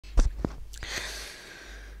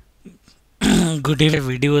Good evening.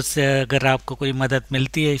 Video से अगर आपको कोई मदद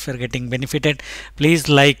मिलती है, if you are getting benefited, please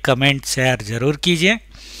like comment share ज़रूर कीजिए।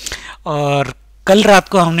 और कल रात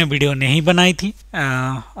को हमने वीडियो नहीं बनाई थी,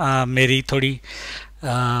 मेरी थोड़ी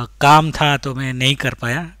काम था तो मैं नहीं कर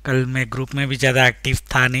पाया। कल मैं ग्रुप में भी ज़्यादा एक्टिव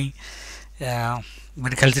था नहीं।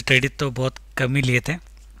 मेरे ख्याल से ट्रेडिट तो बहुत कम ही लिए थे,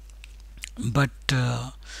 बट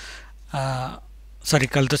सॉरी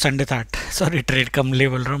कल तो संडे था। सॉरी ट्रेड कम लिए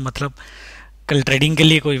बोल रहा हूँ, मतलब कल ट्रेडिंग के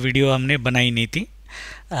लिए कोई वीडियो हमने बनाई नहीं थी।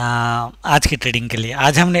 आज की ट्रेडिंग के लिए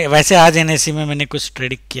आज हमने, वैसे आज एनएससी में मैंने कुछ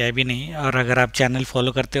ट्रेडिंग किया भी नहीं। और अगर आप चैनल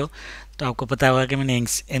फॉलो करते हो तो आपको पता होगा कि मैंने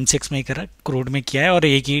M6 में ही करा, क्रूड में किया है। और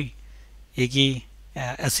एक ही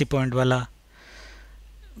 80 पॉइंट वाला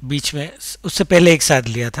बीच में, उससे पहले एक साथ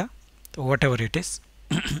लिया था, तो what ever it is.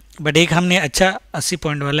 But एक हमने अच्छा 80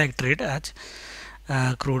 पॉइंट वाला एक ट्रेड आज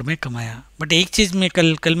क्रूड में कमाया। बट एक चीज़ में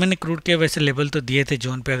कल मैंने क्रूड के वैसे लेवल तो दिए थे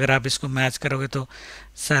जोन पे, अगर आप इसको मैच करोगे तो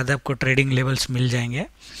शायद आपको ट्रेडिंग लेवल्स मिल जाएंगे।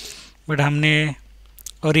 बट हमने,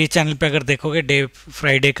 और ये चैनल पे अगर देखोगे डे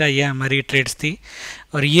फ्राइडे का, ये हमारी ट्रेड्स थी।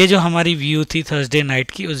 और ये जो हमारी व्यू थी थर्सडे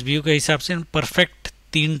नाइट की, उस व्यू के हिसाब से परफेक्ट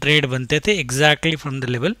 3 ट्रेड बनते थे exactly from the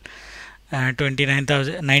level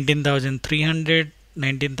 19,300,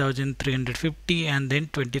 19,350 and then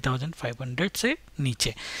 20,500 से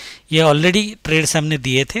नीचे। ये ऑलरेडी ट्रेड्स हमने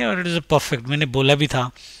दिए थे और इट इज़ परफेक्ट। मैंने बोला भी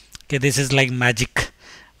था कि दिस इज़ लाइक मैजिक,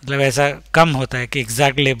 मतलब ऐसा कम होता है कि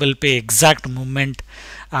एग्जैक्ट लेवल पे एग्जैक्ट मूवमेंट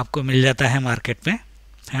आपको मिल जाता है मार्केट में,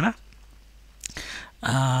 है ना।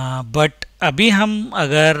 बट अभी हम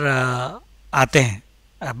अगर आते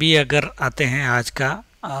हैं आज का,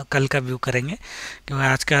 कल का व्यू करेंगे, क्योंकि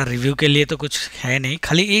आज का रिव्यू के लिए तो कुछ है नहीं।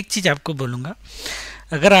 खाली एक चीज़ आपको बोलूँगा,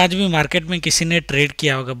 अगर आज भी मार्केट में किसी ने ट्रेड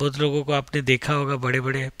किया होगा, बहुत लोगों को आपने देखा होगा बड़े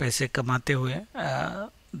बड़े पैसे कमाते हुए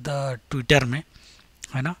द ट्विटर में,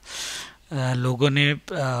 है ना। लोगों ने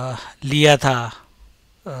लिया था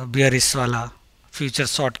बियरिश वाला फ्यूचर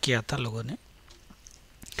शॉर्ट किया था लोगों ने।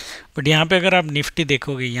 बट यहाँ पे अगर आप निफ्टी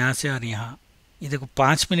देखोगे यहाँ से और यहाँ, ये देखो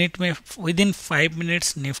 5 मिनट में, with in 5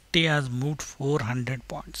 minutes Nifty has moved 400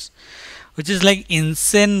 points, which is like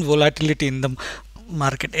insane volatility in the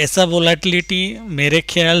market. ऐसा वोलाटिलिटी मेरे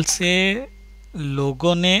ख्याल से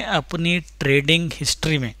लोगों ने अपनी ट्रेडिंग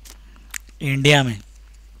हिस्ट्री में, इंडिया में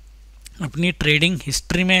अपनी ट्रेडिंग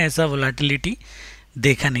हिस्ट्री में ऐसा वोलाटिलिटी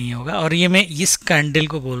देखा नहीं होगा। और ये मैं इस कैंडल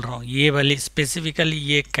को बोल रहा हूँ, ये वाली स्पेसिफिकली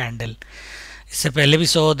ये कैंडल, इससे पहले भी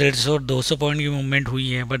 100, 150, 200 पॉइंट की मूवमेंट हुई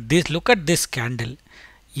है। But this, look at this candle,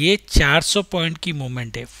 ये 400 पॉइंट की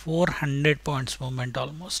मूवमेंट है, 400 पॉइंट्स मूवमेंट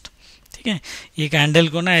ऑलमोस्ट। ठीक है, ये कैंडल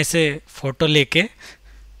को ना ऐसे फोटो लेके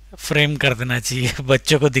फ्रेम कर देना चाहिए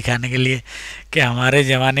बच्चों को दिखाने के लिए कि हमारे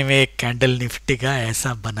ज़माने में एक कैंडल निफ्टी का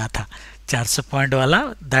ऐसा बना था 400 पॉइंट वाला।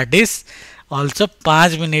 दैट इज़ ऑल्सो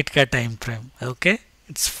 5 मिनट का time frame. Okay,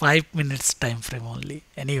 it's 5 minutes time frame only.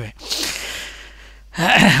 Anyway,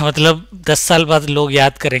 मतलब 10 साल बाद लोग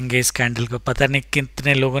याद करेंगे इस कैंडल को। पता नहीं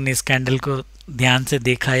कितने लोगों ने इस कैंडल को ध्यान से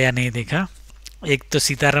देखा या नहीं देखा। एक तो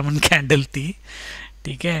सीतारमन कैंडल थी,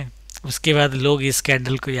 ठीक है, उसके बाद लोग इस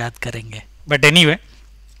कैंडल को याद करेंगे। बट एनीवे,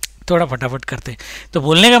 थोड़ा फटाफट करते। तो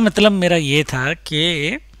बोलने का मतलब मेरा ये था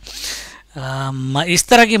कि इस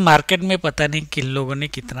तरह की मार्केट में पता नहीं किन लोगों ने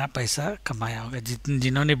कितना पैसा कमाया होगा।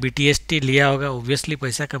 जिन्होंने BTST लिया होगा ओब्वियसली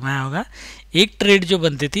पैसा कमाया होगा। एक ट्रेड जो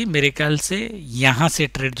बनती थी, मेरे ख्याल से यहाँ से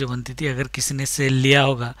ट्रेड जो बनती थी, अगर किसी ने सेल लिया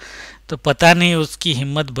होगा तो पता नहीं उसकी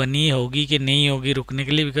हिम्मत बनी होगी कि नहीं होगी रुकने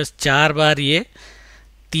के लिए। बिकॉज 4 बार ये,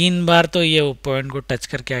 3 बार तो ये पॉइंट को टच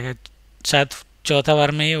करके आ गया, शायद चौथा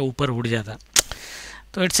बार में ये ऊपर उड़ जाता।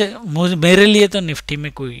 तो इट्स, मेरे लिए तो निफ्टी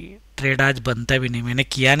में कोई ट्रेड आज बनता भी नहीं। मैंने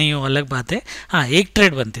किया नहीं, वो अलग बात है। हाँ, एक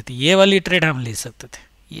ट्रेड बनती थी, ये वाली ट्रेड हम ले सकते थे।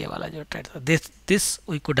 ये वाला जो ट्रेड था, this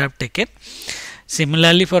we could have taken.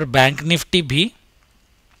 Similarly for bank Nifty भी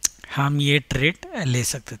हम ये ट्रेड ले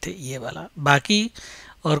सकते थे, ये वाला। बाकी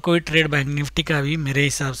और कोई ट्रेड बैंक निफ्टी का भी मेरे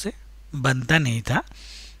हिसाब से बनता नहीं था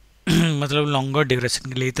मतलब लॉन्गर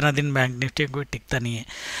ड्यूरेशन के लिए इतना दिन बैंक निफ्टी कोई टिकता नहीं है।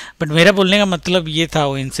 बट मेरा बोलने का मतलब ये था,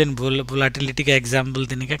 वो इंसेंट वोलाटिलिटी का एग्जांपल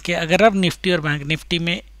देने का, कि अगर आप निफ्टी और बैंक निफ्टी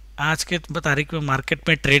में आज के तारीख में मार्केट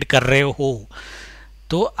में ट्रेड कर रहे हो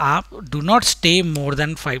तो आप do not stay more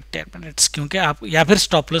than 5-10 minutes, क्योंकि आप, या फिर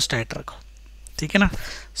स्टॉप लॉस टाइट रखो। ठीक है ना,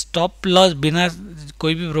 स्टॉप लॉस बिना,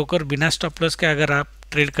 कोई भी ब्रोकर बिना स्टॉप लॉस के अगर आप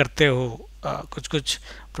ट्रेड करते हो, कुछ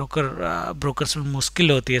ब्रोकर्स में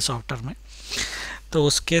मुश्किल होती है सॉफ्टवेयर में, तो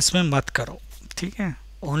उस केस में मत करो। ठीक है,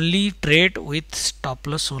 only trade with stop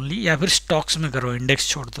loss only, या फिर स्टॉक्स में करो, इंडेक्स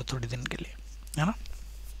छोड़ दो थोड़ी दिन के लिए, है ना।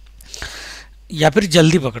 या फिर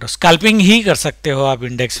जल्दी पकड़ो, स्कैल्पिंग ही कर सकते हो आप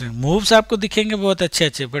इंडेक्स में। मूव्स आपको दिखेंगे बहुत अच्छे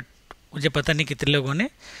अच्छे, बट मुझे पता नहीं कितने लोगों ने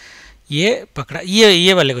ये पकड़ा।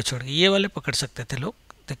 ये वाले को छोड़ के ये वाले पकड़ सकते थे लोग,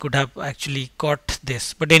 they could have actually cot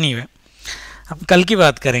this. But anyway, हम कल की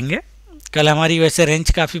बात करेंगे। कल हमारी वैसे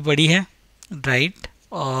रेंज काफ़ी बड़ी है, राइट।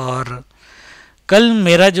 और कल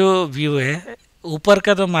मेरा जो व्यू है, ऊपर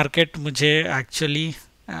का तो मार्केट मुझे एक्चुअली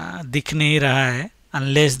दिख नहीं रहा है,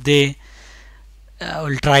 unless they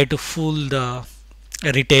will try to fool the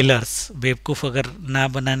retailers. बेवकूफ़ अगर ना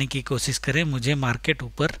बनाने की कोशिश करें, मुझे मार्केट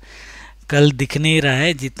ऊपर कल दिख नहीं रहा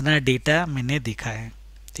है जितना डेटा मैंने देखा है,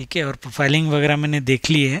 ठीक है। और प्रोफाइलिंग वगैरह मैंने देख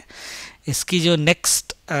ली है। इसकी जो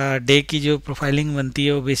नेक्स्ट डे की जो प्रोफाइलिंग बनती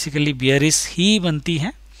है वो बेसिकली बियरिश ही बनती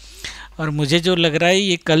है। और मुझे जो लग रहा है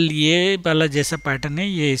ये कल ये वाला जैसा पैटर्न है,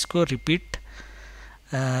 ये इसको रिपीट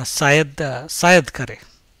शायद करे,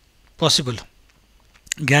 पॉसिबल हो,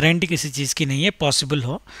 गारंटी किसी चीज़ की नहीं है, पॉसिबल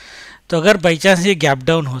हो। तो अगर बाई चांस ये गैप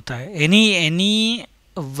डाउन होता है any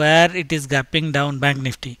where it is gapping down bank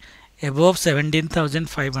Nifty above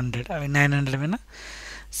 17,500 अभी 900 में ना,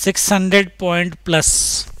 600 पॉइंट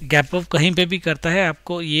प्लस गैप अप कहीं पे भी करता है,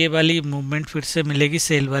 आपको ये वाली मूवमेंट फिर से मिलेगी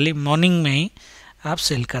सेल वाली। मॉर्निंग में ही आप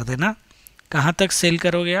सेल कर देना। कहाँ तक सेल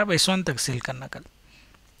करोगे आप? S1 तक सेल करना कल,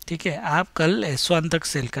 ठीक है। आप कल S1 तक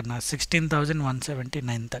सेल करना,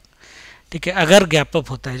 16,179 तक, ठीक है। अगर गैप अप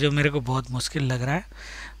होता है, जो मेरे को बहुत मुश्किल लग रहा है,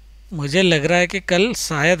 मुझे लग रहा है कि कल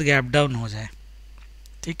शायद गैप डाउन हो जाए,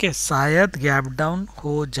 ठीक है, शायद गैप डाउन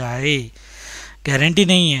हो जाए, गारंटी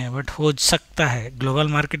नहीं है बट हो सकता है। ग्लोबल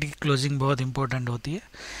मार्केट की क्लोजिंग बहुत इंपॉर्टेंट होती है,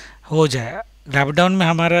 हो जाए गैप डाउन में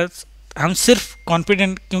हमारा। हम सिर्फ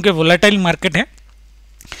कॉन्फिडेंट, क्योंकि वोलेटाइल मार्केट है,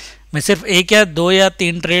 मैं सिर्फ 1 या 2 या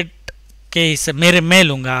 3 ट्रेड के हिस्से मैं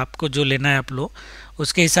लूँगा, आपको जो लेना है आप लो,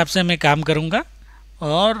 उसके हिसाब से मैं काम करूँगा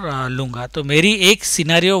और लूँगा। तो मेरी एक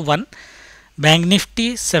सिनारियो 1 बैंक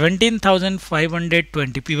निफ्टी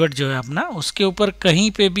 17,520 पिवट जो है अपना, उसके ऊपर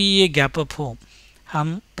कहीं पे भी ये गैप अप हो,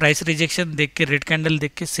 हम प्राइस रिजेक्शन देख के, रेड कैंडल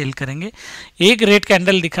देख के सेल करेंगे। एक रेड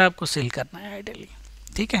कैंडल दिखा आपको सेल करना है आइडियली,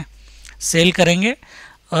 ठीक है, सेल करेंगे।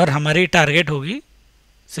 और हमारी टारगेट होगी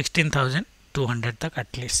 16,200 तक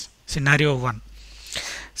at least, scenario 1।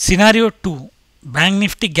 Scenario 2, bank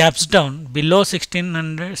Nifty gaps down below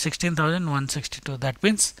 16,162, that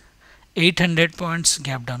means 800 points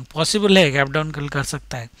gap down possible है, गैप डाउन कल कर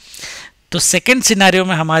सकता है। तो सेकेंड सिनारियो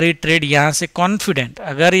में हमारी ट्रेड यहाँ से कॉन्फिडेंट,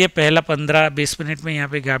 अगर ये पहला 15-20 मिनट में यहाँ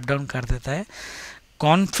पे गैप डाउन कर देता है,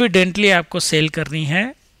 कॉन्फिडेंटली आपको सेल करनी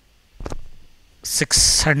है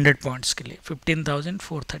 600 पॉइंट्स के लिए,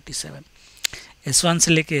 15,437, S1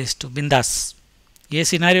 से लेके S2 बिंदास। ये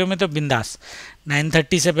सिनारियो में तो बिंदास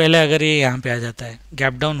 930 से पहले अगर ये यहाँ पे आ जाता है,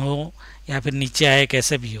 गैप डाउन हो या फिर नीचे आए,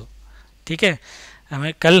 कैसे भी हो, ठीक है।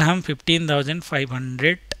 हमें कल हम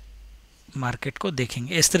 15,500 मार्केट को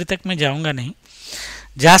देखेंगे। इस तरह तक मैं जाऊंगा नहीं,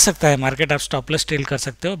 जा सकता है मार्केट, आप स्टॉपलेस ट्रेल कर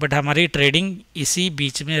सकते हो, बट हमारी ट्रेडिंग इसी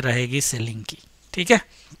बीच में रहेगी सेलिंग की, ठीक है।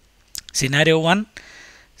 सिनारियो 1,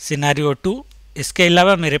 सिनारियो 2, इसके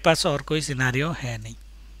अलावा मेरे पास और कोई सिनारियो है नहीं।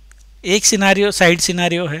 एक सिनारियो साइड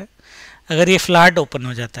सिनारियो है, अगर ये फ्लैट ओपन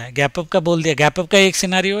हो जाता है, गैप अप का बोल दिया, गैप अप का एक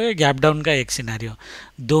सिनारियो है, गैप डाउन का एक सिनारियो,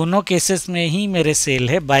 दोनों केसेस में ही मेरे सेल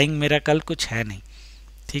है। बाइंग मेरा कल कुछ है नहीं,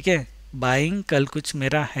 ठीक है, बाइंग कल कुछ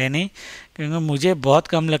मेरा है नहीं, क्योंकि मुझे बहुत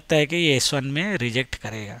कम लगता है कि ये S1 में रिजेक्ट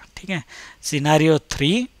करेगा, ठीक है। सिनारियो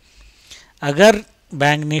 3, अगर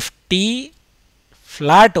बैंक निफ्टी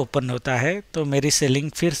फ्लैट ओपन होता है तो मेरी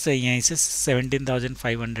सेलिंग फिर से यहीं से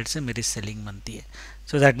 17,500 से मेरी सेलिंग बनती है।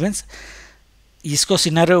 सो दैट मीन्स इसको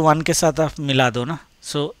सिनारियो 1 के साथ आप मिला दो ना।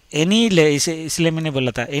 सो एनी इसलिए मैंने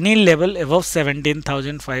बोला था एनी लेवल अबव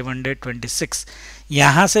 17,526,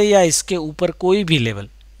 यहाँ से या इसके ऊपर कोई भी लेवल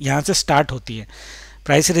यहाँ से स्टार्ट होती है,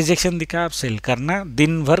 प्राइस रिजेक्शन दिखा आप सेल करना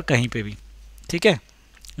दिन भर कहीं पे भी, ठीक है।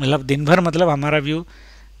 मतलब दिन भर मतलब हमारा व्यू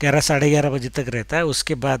 11-11:30 बजे तक रहता है,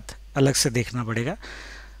 उसके बाद अलग से देखना पड़ेगा।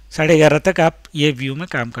 11:30 तक आप ये व्यू में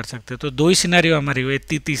काम कर सकते हो। तो 2 ही सिनारियो हमारी हुए,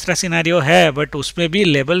 तीसरा सिनारियो है बट उसमें भी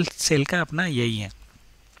लेवल सेल का अपना यही है,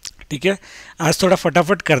 ठीक है। आज थोड़ा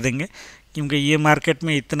फटाफट कर देंगे क्योंकि ये मार्केट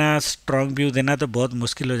में इतना स्ट्रॉन्ग व्यू देना तो बहुत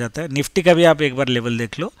मुश्किल हो जाता है। निफ्टी का भी आप एक बार लेवल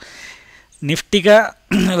देख लो, निफ्टी का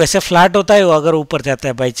वैसे फ्लैट होता है, वो अगर ऊपर जाता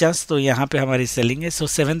है बाई चांस तो यहाँ पे हमारी सेलिंग है। सो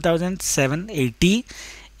 7,780,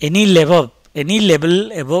 एनी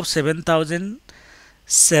लेवल अबव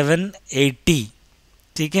 7,780,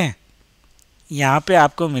 ठीक है, यहाँ पे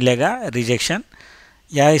आपको मिलेगा रिजेक्शन,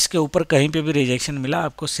 या इसके ऊपर कहीं पे भी रिजेक्शन मिला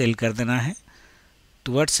आपको सेल कर देना है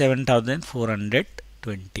टुवर्ड्स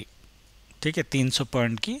 7,420, ठीक है। 300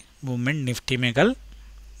 पॉइंट की मूवमेंट निफ्टी में कल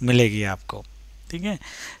मिलेगी आपको, ठीक है।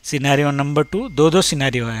 सिनारियो नंबर 2, 2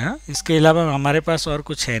 सिनारियो हैं, हाँ, इसके अलावा हमारे पास और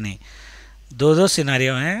कुछ है नहीं, 2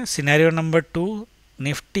 सिनारियो हैं। Scenario number 2,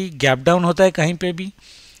 Nifty gap down होता है कहीं पे भी,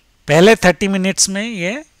 पहले 30 मिनट्स में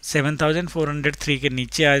ये 7403 के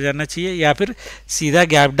नीचे आ जाना चाहिए, या फिर सीधा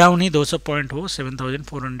गैप डाउन ही 200 पॉइंट हो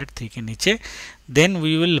 7403 के नीचे, then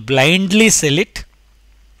we will blindly cell it,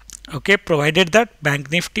 okay, provided that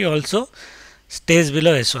bank Nifty also stage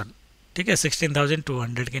below S1, ठीक है,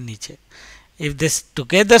 16,200 के नीचे। If this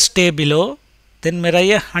together stay below, then मेरा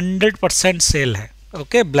ये 100% सेल है,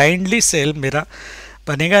 ओके, ब्लाइंडली सेल मेरा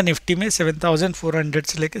बनेगा निफ्टी में 7400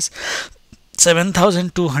 से लेकर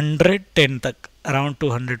 7210 तक, अराउंड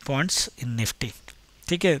 200 पॉइंट्स इन निफ्टी,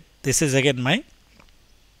 ठीक है। This is again my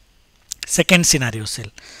second scenario cell.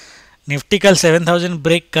 Nifty कल 7000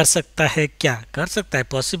 ब्रेक कर सकता है क्या? कर सकता है,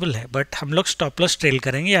 पॉसिबल है, बट हम लोग स्टॉप लॉस ट्रेल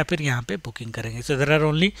करेंगे या फिर यहाँ पे बुकिंग करेंगे। So there are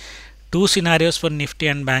only 2 scenarios for Nifty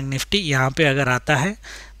and bank Nifty. यहाँ पे अगर आता है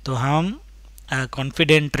तो हम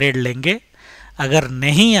कॉन्फिडेंट ट्रेड लेंगे, अगर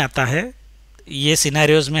नहीं आता है, ये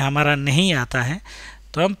सिनारियोज में हमारा नहीं आता है,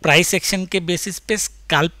 तो हम प्राइस एक्शन के बेसिस पे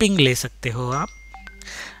स्कैल्पिंग ले सकते हो आप।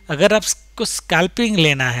 अगर आपको स्कैल्पिंग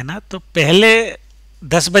लेना है ना, तो पहले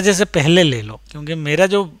 10 बजे से पहले ले लो, क्योंकि मेरा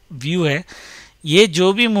जो व्यू है, ये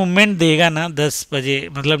जो भी मूवमेंट देगा ना 10 बजे,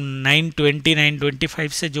 मतलब 9:20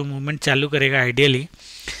 9:25 से जो मूवमेंट चालू करेगा आइडियली,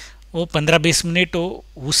 वो 15-20 मिनट वो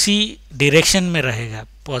उसी डायरेक्शन में रहेगा,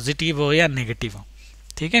 पॉजिटिव हो या नेगेटिव हो,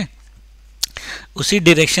 ठीक है, उसी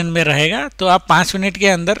डायरेक्शन में रहेगा। तो आप 5 मिनट के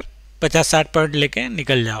अंदर 50-60 पॉइंट लेके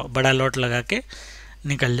निकल जाओ, बड़ा लॉट लगा के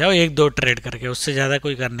निकल जाओ, 1-2 ट्रेड करके, उससे ज़्यादा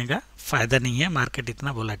कोई करने का फ़ायदा नहीं है, मार्केट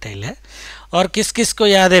इतना वोलेटाइल है। और किस किस को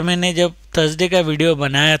याद है, मैंने जब थर्सडे का वीडियो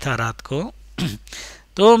बनाया था रात को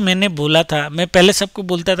तो मैंने बोला था, मैं पहले सबको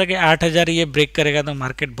बोलता था कि 8000 ये ब्रेक करेगा तो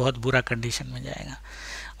मार्केट बहुत बुरा कंडीशन में जाएगा,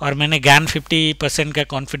 और मैंने गैन 50% का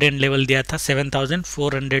कॉन्फिडेंट लेवल दिया था,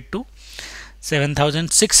 7400 टू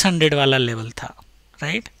 7600 वाला लेवल था,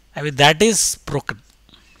 राइट। अभी that is broken,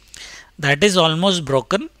 that is almost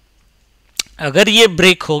broken. अगर ये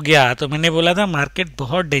ब्रेक हो गया तो मैंने बोला था मार्केट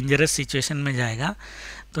बहुत डेंजरस सिचुएशन में जाएगा।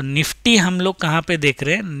 तो निफ्टी हम लोग कहाँ पे देख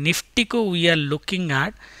रहे हैं, निफ्टी को we are looking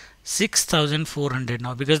at 6400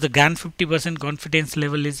 now, because the gain 50% confidence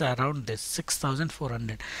level is around this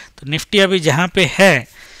 6400। तो निफ्टी अभी जहाँ पे है,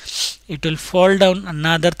 it will fall down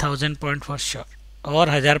another 1000 point for sure, और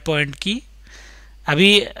 1000 पॉइंट की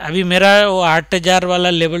अभी मेरा वो 8000 वाला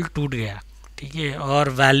लेवल टूट गया, ठीक है, और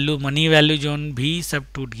वैल्यू मनी वैल्यू जोन भी सब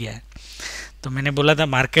टूट गया है। तो मैंने बोला था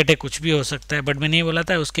मार्केट है, कुछ भी हो सकता है, बट मैंने ये बोला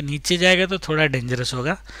था उसके नीचे जाएगा तो थोड़ा डेंजरस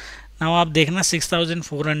होगा। नाउ आप देखना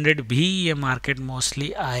 6400 भी ये मार्केट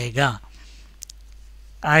मोस्टली आएगा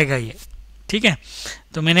ये, ठीक है।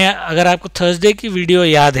 तो मैंने, अगर आपको थर्सडे की वीडियो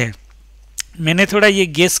याद है, मैंने थोड़ा ये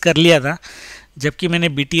गेस कर लिया था, जबकि मैंने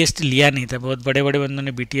BTST लिया नहीं था, बहुत बड़े बड़े बंदों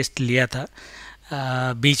ने BTST लिया था,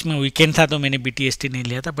 बीच में वीकेंड था तो मैंने BTST नहीं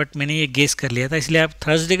लिया था, बट मैंने ये गेस कर लिया था। इसलिए आप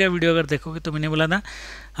थर्सडे का वीडियो अगर देखोगे तो मैंने बोला था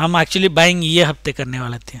हम एक्चुअली बाइंग ये हफ्ते करने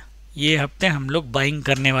वाले थे, ये हफ्ते हम लोग बाइंग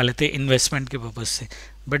करने वाले थे इन्वेस्टमेंट के पर्पज़ से,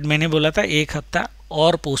 बट मैंने बोला था 1 हफ्ता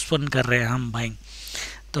और पोस्टपोन कर रहे हैं हम बाइंग,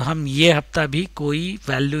 तो हम ये हफ्ता भी कोई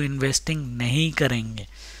वैल्यू इन्वेस्टिंग नहीं करेंगे,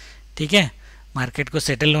 ठीक है। मार्केट को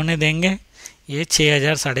सेटल होने देंगे, ये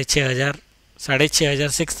 6000 6500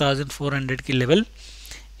 6400 की लेवल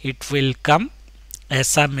इट विल कम,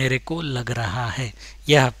 ऐसा मेरे को लग रहा है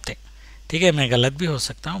यह हफ्ते, ठीक है। मैं गलत भी हो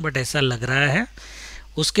सकता हूँ, बट ऐसा लग रहा है।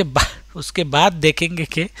 उसके बाद देखेंगे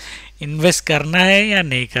कि इन्वेस्ट करना है या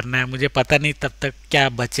नहीं करना है, मुझे पता नहीं तब तक क्या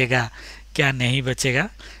बचेगा क्या नहीं बचेगा,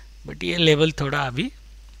 बट ये लेवल थोड़ा अभी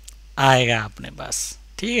आएगा अपने पास,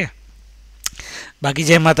 ठीक है। बाकी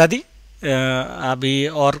जय माता दी। अभी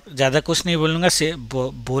और ज़्यादा कुछ नहीं बोलूँगा,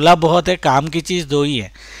 बोला बहुत है, काम की चीज़ 2 ही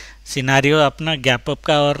है, सिनारियो अपना गैप अप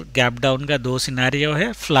का और गैप डाउन का 2 सिनारियो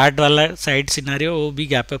है, फ्लैट वाला साइड सिनारियो वो भी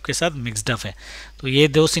गैप अप के साथ मिक्सड अप है। तो ये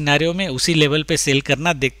 2 सिनारियो में उसी लेवल पे सेल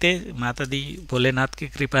करना, देखते माता दी भोलेनाथ की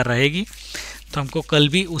कृपा रहेगी तो हमको कल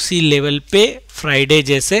भी उसी लेवल पे फ्राइडे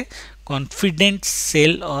जैसे कॉन्फिडेंट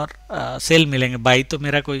सेल और सेल मिलेंगे। बाई तो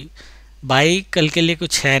मेरा कोई बाई कल के लिए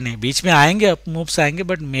कुछ है नहीं, बीच में आएंगे अप मूव्स आएंगे,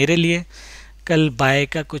 बट मेरे लिए कल बाय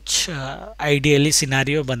का कुछ आइडियली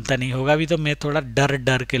सिनारियो बनता नहीं होगा। अभी तो मैं थोड़ा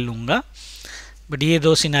डर के लूँगा, बट ये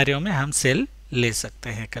 2 सिनारियो में हम सेल ले सकते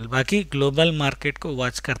हैं कल। बाकी ग्लोबल मार्केट को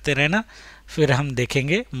वॉच करते रहना, फिर हम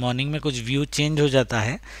देखेंगे मॉर्निंग में कुछ व्यू चेंज हो जाता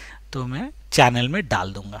है तो मैं चैनल में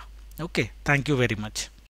डाल दूँगा। Okay, thank you very much.